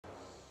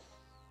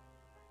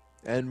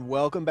And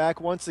welcome back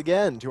once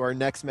again to our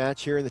next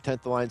match here in the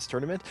 10th Alliance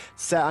tournament.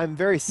 I'm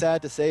very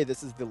sad to say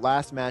this is the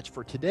last match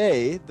for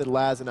today that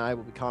Laz and I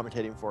will be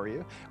commentating for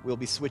you. We'll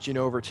be switching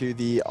over to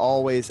the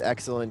always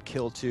excellent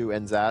Kill 2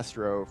 and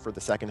Zastro for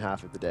the second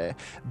half of the day.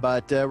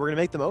 But we're going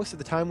to make the most of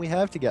the time we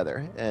have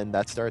together, and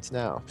that starts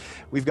now.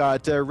 We've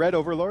got Red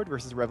Overlord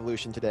versus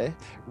Revolution today.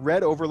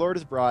 Red Overlord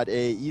has brought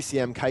a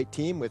ECM kite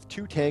team with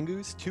 2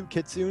 Tengus, 2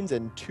 Kitsunes,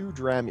 and 2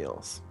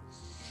 Dramules.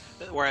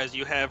 Whereas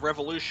you have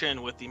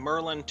Revolution with the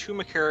Merlin, 2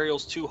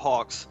 Macarials, 2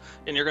 Hawks,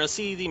 and you're going to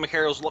see the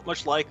Macarials,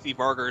 much like the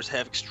Vargars,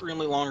 have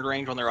extremely long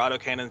range on their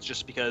autocannons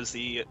just because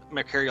the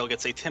Macarial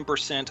gets a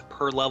 10%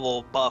 per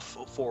level buff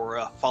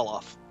for fall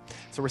off.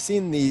 So we're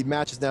seeing the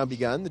match has now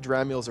begun. The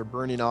Dramules are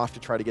burning off to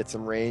try to get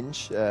some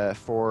range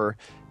for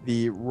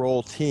the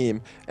roll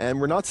team, and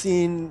we're not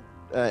seeing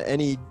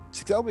any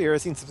successful. We're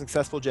seeing some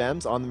successful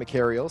jams on the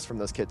Macarials from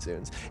those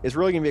Kitsunes. It's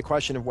really going to be a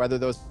question of whether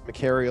those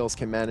Macarials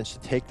can manage to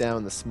take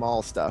down the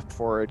small stuff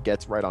before it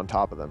gets right on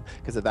top of them,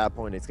 because at that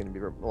point it's going to be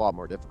a lot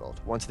more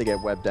difficult once they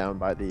get webbed down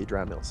by the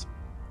Dramules.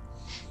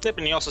 Tip,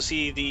 and you also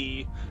see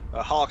the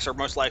Hawks are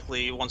most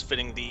likely ones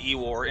fitting the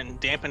E-War and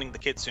dampening the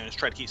Kitsunes,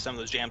 try to keep some of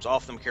those jams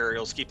off the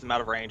Macarials, keep them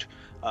out of range,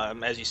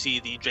 as you see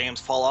the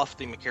jams fall off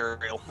the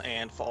Macarial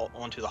and fall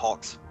onto the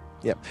Hawks.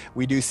 Yep,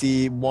 we do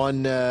see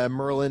 1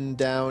 Merlin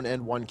down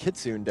and 1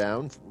 Kitsune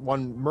down.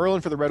 1 Merlin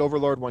for the Red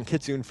Overlord, 1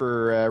 Kitsune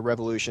for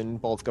Revolution,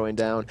 both going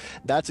down.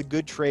 That's a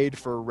good trade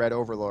for Red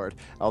Overlord,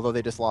 although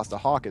they just lost a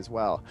Hawk as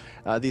well.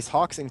 These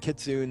Hawks and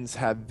Kitsunes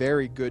have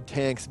very good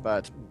tanks,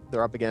 but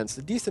they're up against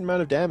a decent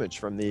amount of damage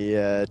from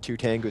the 2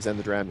 Tengus and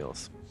the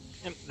Dramules.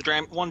 And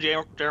the one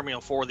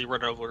Jeremiel for the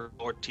Red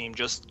Overlord team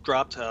just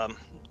dropped.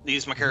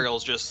 These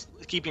Macarials just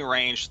keeping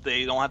range.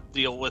 They don't have to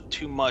deal with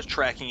too much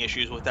tracking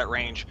issues with that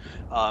range,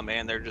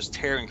 and they're just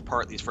tearing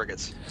apart these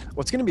frigates.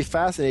 What's going to be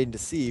fascinating to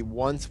see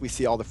once we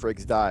see all the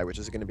frigs die, which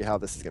is going to be how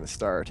this is going to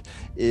start,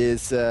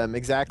 is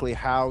exactly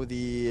how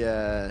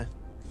the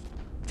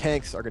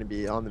tanks are going to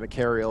be on the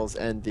Macarials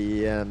and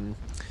the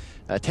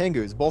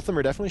Tengus. Both of them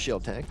are definitely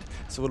shield tanked,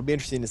 so it'll be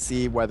interesting to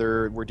see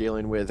whether we're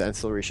dealing with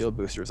ancillary shield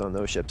boosters on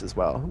those ships as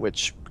well,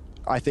 which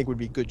I think would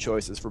be good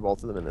choices for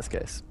both of them in this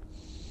case.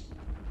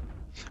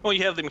 Well,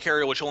 you have the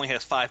Macarial, which only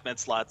has 5 med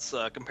slots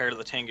compared to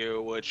the Tengu,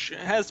 which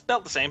has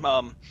about the same,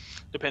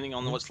 depending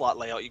on what slot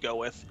layout you go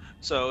with.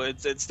 So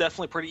it's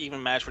definitely a pretty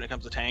even match when it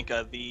comes to tank.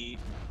 The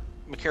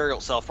Macarial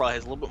itself probably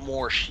has a little bit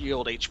more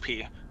shield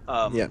HP,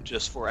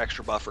 just for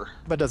extra buffer.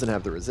 But doesn't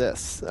have the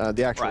resists.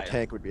 The actual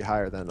tank would be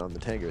higher than on the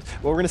Tengu.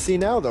 Well, we're going to see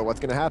now, though,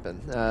 what's going to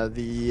happen.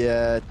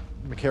 The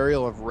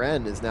Macarial of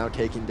Ren is now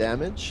taking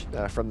damage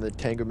from the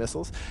Tengu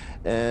missiles,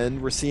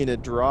 and we're seeing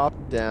it drop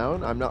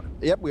down.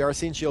 Yep, we are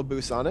seeing shield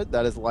boosts on it.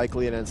 That is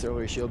likely an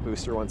ancillary shield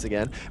booster once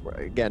again.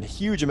 Again,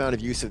 huge amount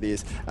of use of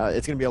these.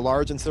 It's going to be a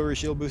large ancillary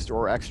shield booster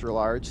or extra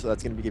large, so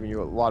that's going to be giving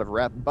you a lot of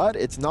rep, but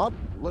it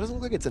doesn't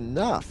look like it's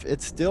enough.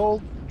 It's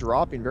still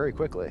dropping very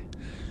quickly.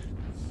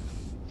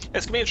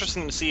 It's gonna be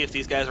interesting to see if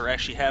these guys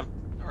actually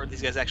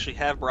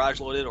have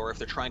barrage loaded, or if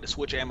they're trying to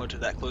switch ammo to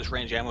that close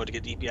range ammo to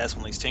get DPS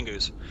on these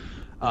Tengus.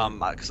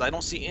 Because I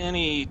don't see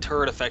any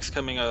turret effects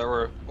coming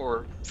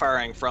or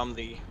firing from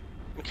the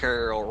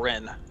Macarial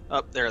Ren.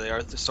 There they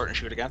are. They're starting to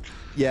shoot again.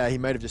 Yeah, he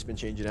might have just been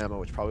changing ammo,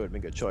 which probably would have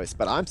been a good choice.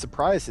 But I'm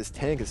surprised his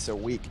tank is so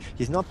weak.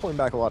 He's not pulling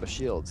back a lot of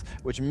shields,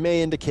 which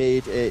may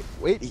indicate a...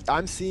 Wait,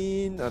 I'm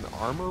seeing an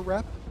armor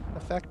rep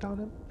effect on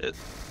him?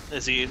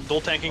 Is he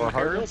dual tanking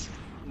Macarials?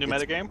 New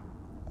metagame?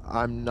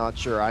 I'm not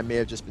sure. I may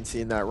have just been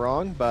seeing that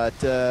wrong, but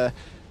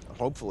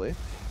hopefully.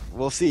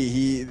 We'll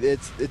see.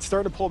 It's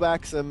starting to pull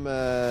back some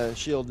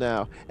shield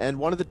now. And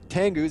one of the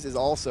Tengus is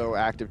also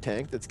active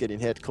tank that's getting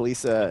hit.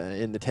 Kalisa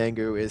in the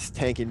Tengu is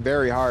tanking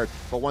very hard,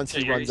 but once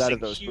he runs out of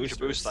those huge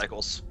boost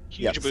cycles.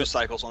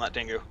 Cycles on that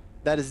Tengu.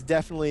 That is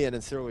definitely an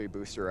ancillary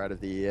booster out of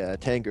the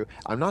Tengu.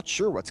 I'm not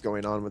sure what's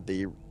going on with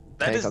the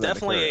That is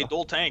definitely a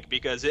dual tank,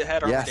 because it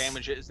had armor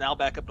damage. It is now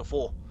back up to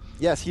full.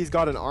 Yes, he's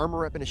got an armor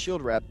rep and a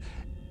shield rep.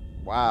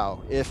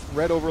 Wow. If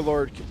Red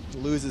Overlord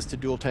loses to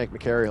dual tank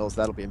Macarials,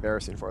 that'll be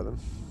embarrassing for them.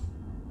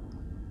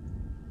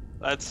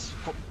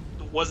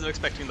 Wasn't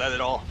expecting that at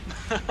all.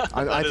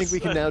 I think we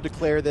can now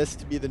declare this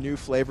to be the new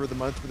flavor of the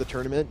month for the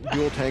tournament.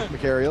 Dual tank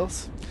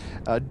Macarials.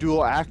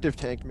 Dual active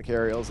tank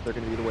Macarials, they're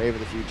going to be the wave of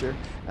the future.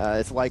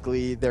 It's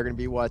likely they're going to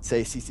be what,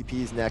 say,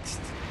 CCP's next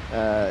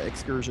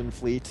excursion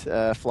fleet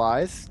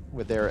flies,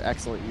 with their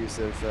excellent use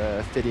of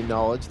fitting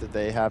knowledge that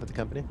they have at the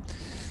company.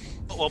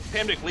 Well,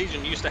 Pamdic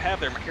Legion used to have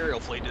their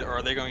Macarial fleet.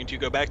 Are they going to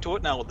go back to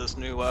it now with this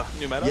new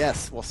meta?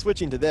 Yes. Well,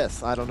 switching to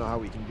this, I don't know how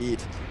we can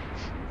beat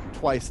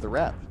twice the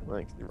rep.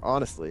 Like,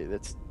 honestly,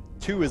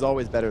 2 is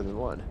always better than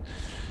 1.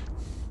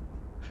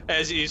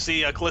 As you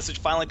see, Kalisic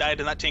finally died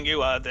in that Tengu.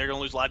 They're going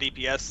to lose a lot of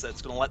DPS.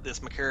 That's going to let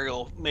this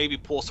Macarial maybe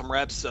pull some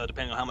reps,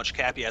 depending on how much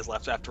cap he has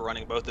left after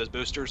running both those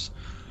boosters.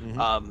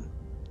 Mm-hmm.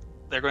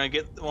 They're going to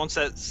get, once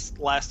that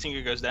last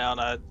Tengu goes down,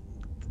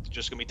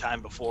 just going to be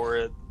time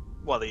before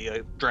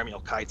the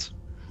Dremiel kites.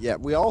 Yeah,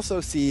 we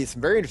also see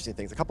some very interesting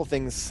things. A couple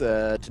things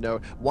to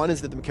know. One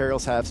is that the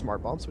Macarials have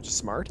smart bombs, which is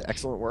smart,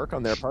 excellent work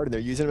on their part, and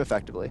they're using them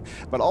effectively.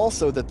 But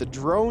also that the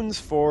drones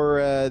for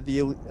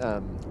the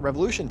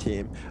Revolution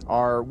team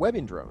are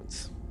webbing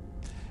drones.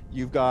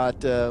 You've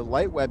got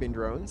light webbing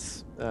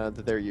drones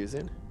that they're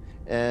using,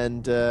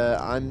 and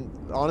I'm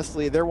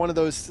honestly, they're one of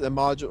those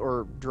module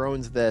or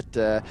drones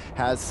that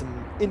has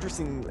some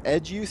interesting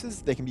edge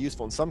uses. They can be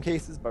useful in some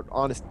cases, but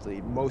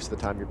honestly, most of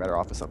the time you're better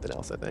off with something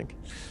else, I think.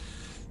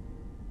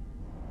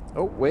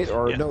 Oh wait,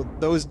 or Yeah. no,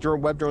 those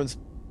web drones.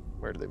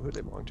 Who do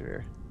they belong to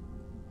here?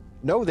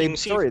 No,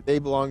 sorry, they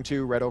belong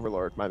to Red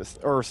Overlord. My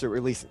mistake. Or so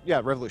release. Yeah,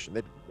 Revolution.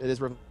 It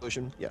is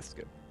Revolution. Yes,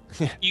 good.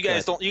 You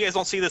guys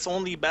don't see this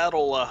on the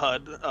battle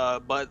HUD,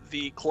 but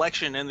the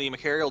collection in the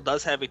Macarial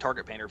does have a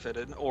target painter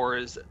fitted, or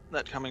is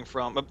that coming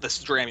from this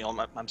is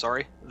Dramiel? I'm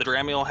sorry, the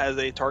Dramiel has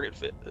a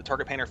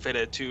target painter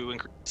fitted to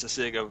increase the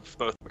sig of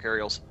both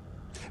Macarials.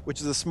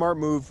 Which is a smart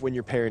move when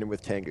you're pairing it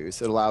with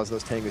Tengus. It allows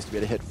those Tengus to be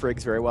able to hit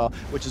Frigs very well,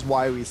 which is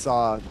why we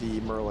saw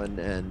the Merlin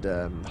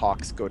and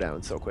Hawks go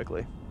down so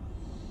quickly.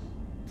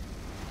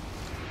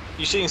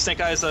 You seeing Snake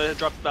Eyes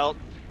dropped about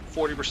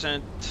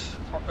 40%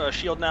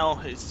 shield now.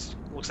 It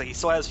looks like he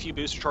still has a few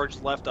booster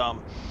charges left. I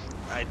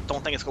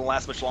don't think it's going to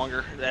last much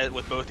longer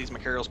with both these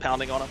Macarials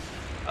pounding on him.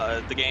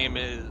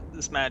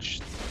 This match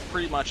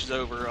pretty much is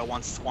over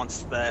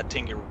once that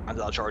Tengu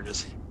runs out of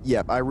charges.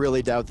 Yep, I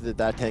really doubt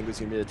that Tango is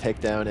going to be able to take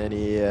down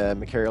any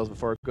Macarials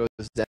before it goes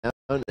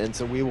down, and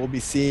so we will be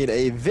seeing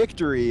a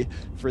victory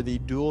for the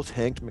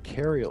dual-tanked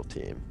Macarial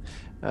team,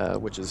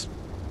 which is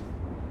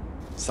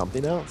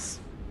something else.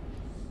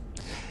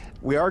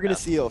 We are going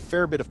to see a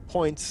fair bit of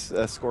points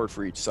scored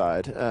for each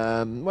side.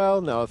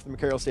 Well, no, if the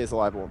Macarial stays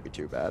alive, it won't be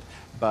too bad.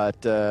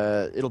 But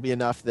it'll be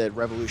enough that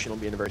Revolution will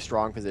be in a very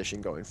strong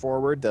position going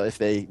forward. If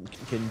they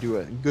can do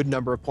a good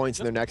number of points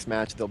in their next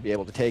match, they'll be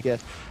able to take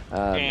it.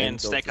 And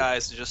Snake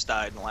Eyes just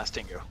died in the last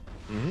Tengu.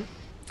 Mm-hmm.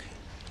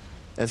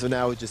 And so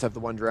now we just have the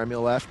one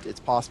Dramiel left.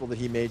 It's possible that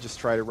he may just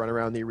try to run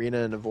around the arena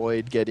and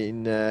avoid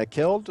getting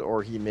killed,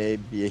 or he may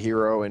be a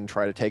hero and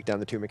try to take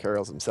down the two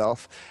Macarials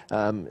himself.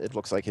 It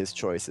looks like his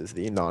choice is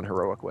the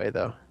non-heroic way,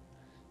 though.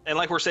 And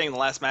like we're saying in the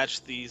last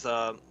match, these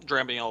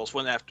Dramiels,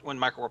 when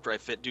Micro Warp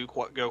Drive fit, do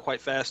go quite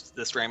fast.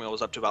 This Dramiel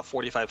was up to about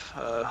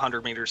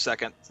 4,500 meters a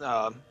second,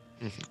 but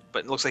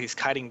it looks like he's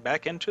kiting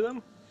back into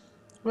them.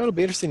 Well, it'll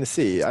be interesting to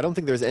see. I don't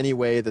think there's any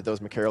way that those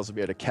Macarials will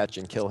be able to catch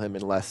and kill him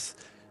unless...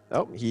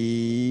 Oh,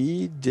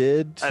 he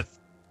did.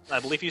 I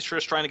believe he's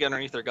just trying to get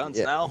underneath their guns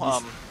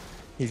now.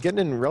 He's getting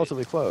in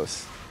relatively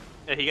close.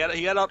 Yeah,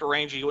 he got out to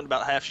range. He went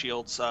about half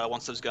shields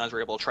once those guns were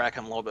able to track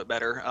him a little bit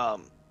better.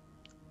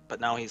 But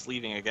now he's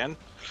leaving again.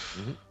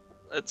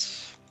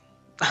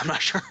 I'm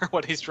not sure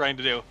what he's trying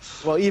to do.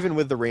 Well, even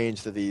with the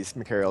range that these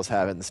Macarials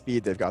have and the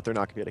speed they've got, they're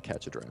not going to be able to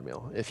catch a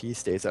Dramiel if he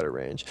stays out of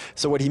range.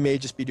 So what he may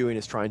just be doing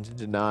is trying to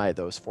deny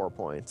those 4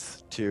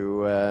 points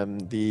to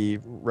the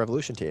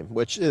Revolution team,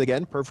 which,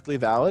 again, perfectly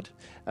valid.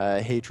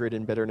 Hatred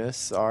and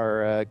bitterness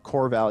are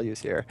core values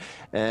here.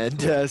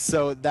 And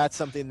so that's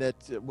something that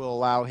will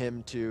allow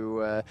him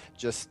to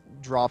just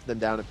drop them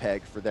down a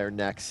peg for their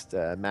next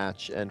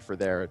match and for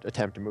their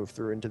attempt to move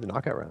through into the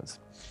knockout rounds.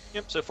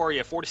 Yep, so far you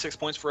have 46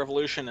 points for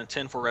Revolution and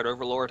 10 for Red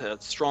Overlord. A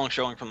strong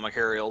showing from the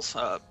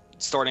Macarials.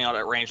 Starting out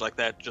at range like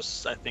that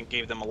just, I think,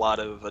 gave them a lot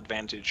of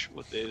advantage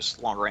with those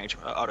long-range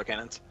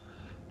autocannons.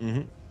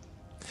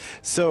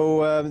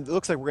 So it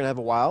looks like we're going to have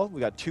a while. We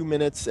got 2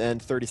 minutes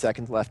and 30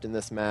 seconds left in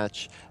this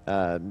match.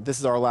 This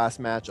is our last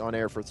match on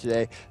air for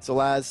today. So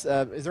Laz,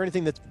 is there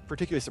anything that's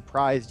particularly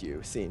surprised you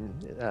seeing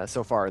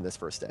so far in this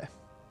first day?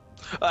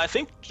 I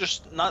think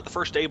just not the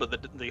first day, but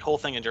the whole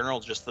thing in general,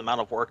 just the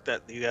amount of work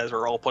that you guys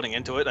are all putting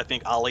into it. I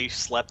think Ali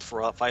slept for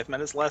about 5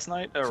 minutes last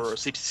night, or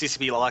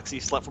CCP Loxy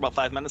slept for about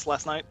 5 minutes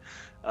last night.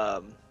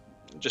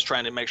 Just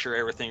trying to make sure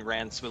everything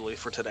ran smoothly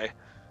for today.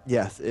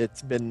 Yes,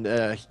 it's been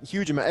a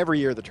huge amount. Every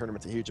year the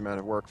tournament's a huge amount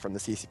of work from the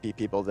CCP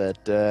people that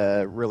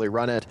really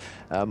run it.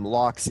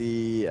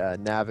 Loxy,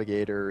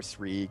 Navigator,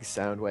 Srieg,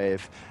 Soundwave,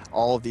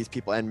 all of these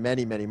people, and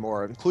many, many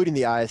more, including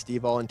the ISD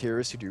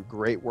volunteers who do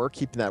great work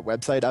keeping that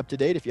website up to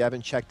date. If you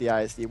haven't checked the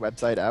ISD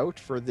website out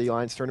for the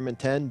Alliance Tournament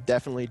 10,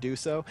 definitely do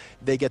so.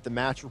 They get the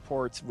match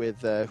reports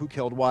with who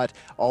killed what,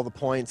 all the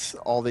points,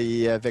 all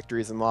the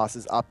victories and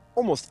losses up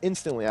almost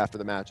instantly after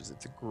the matches.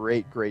 It's a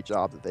great, great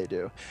job that they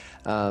do.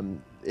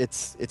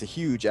 It's a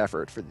huge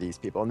effort for these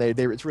people, and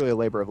it's really a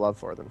labor of love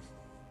for them.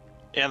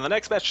 And the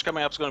next match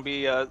coming up is going to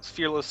be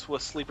Fearless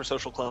with Sleeper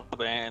Social Club,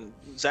 and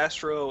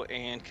Zastro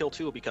and Kill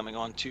 2 will be coming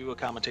on to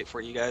commentate for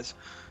you guys.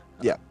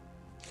 Yeah,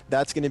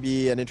 that's going to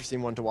be an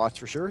interesting one to watch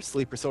for sure.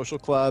 Sleeper Social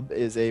Club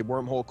is a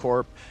Wormhole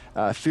Corp.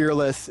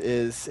 Fearless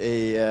is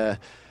a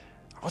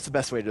what's the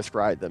best way to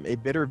describe them? A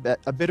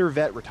bitter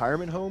vet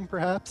retirement home,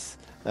 perhaps.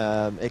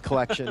 A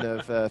collection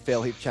of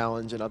Fail Heap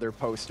Challenge and other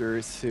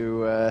posters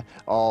who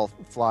all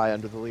fly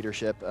under the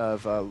leadership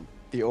of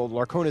the old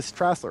Larconis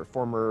Trassler,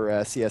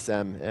 former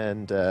CSM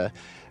and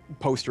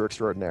poster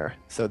extraordinaire.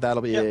 So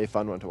that'll be a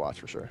fun one to watch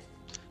for sure.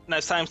 And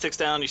as time ticks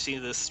down, you see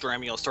this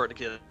Dramiel start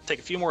to take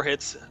a few more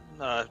hits,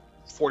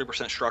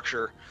 40%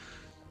 structure.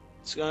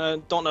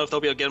 Don't know if they'll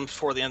be able to get them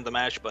before the end of the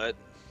match, but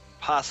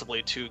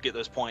possibly to get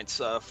those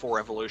points for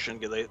Evolution,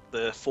 get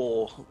the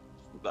full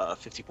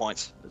 50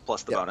 points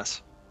plus the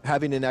bonus.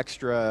 Having an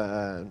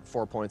extra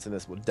 4 points in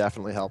this will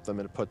definitely help them,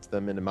 and it puts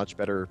them in a much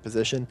better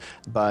position,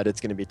 but it's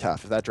going to be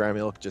tough. If that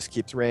Dramulk just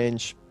keeps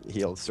range,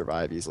 he'll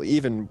survive easily,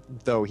 even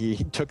though he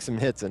took some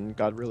hits and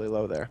got really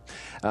low there.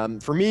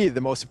 For me,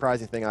 the most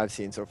surprising thing I've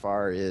seen so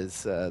far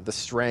is the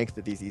strength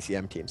that these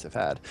ECM teams have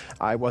had.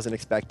 I wasn't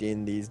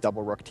expecting these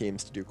double Rook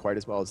teams to do quite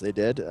as well as they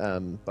did,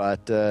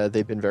 but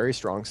they've been very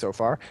strong so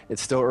far.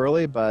 It's still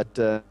early, but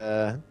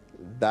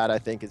that I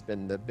think has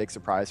been the big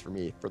surprise for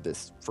me for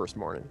this first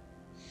morning.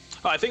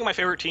 I think my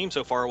favorite team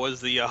so far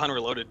was the 100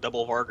 Reloaded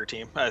double Varger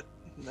team.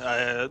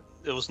 It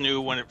was new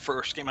when it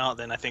first came out.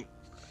 Then I think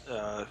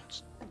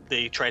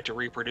they tried to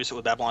reproduce it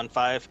with Babylon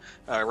 5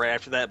 right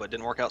after that, but it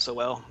didn't work out so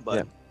well.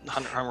 But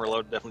 100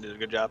 Reloaded definitely did a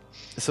good job.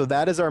 So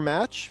that is our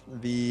match.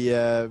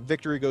 The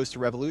victory goes to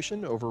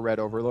Revolution over Red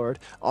Overlord.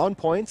 On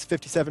points,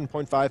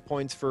 57.5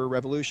 points for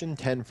Revolution,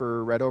 10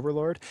 for Red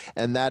Overlord.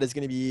 And that is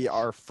going to be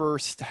our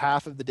first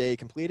half of the day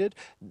completed.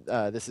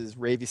 This is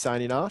Ravy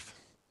signing off.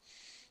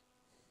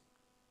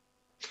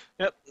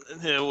 Yep,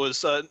 it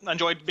was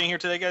enjoyed being here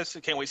today, guys.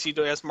 Can't wait to see you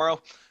guys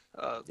tomorrow.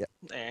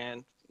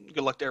 And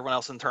good luck to everyone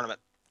else in the tournament.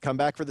 Come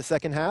back for the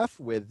second half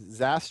with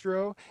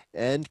Zastro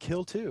and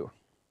Kill 2.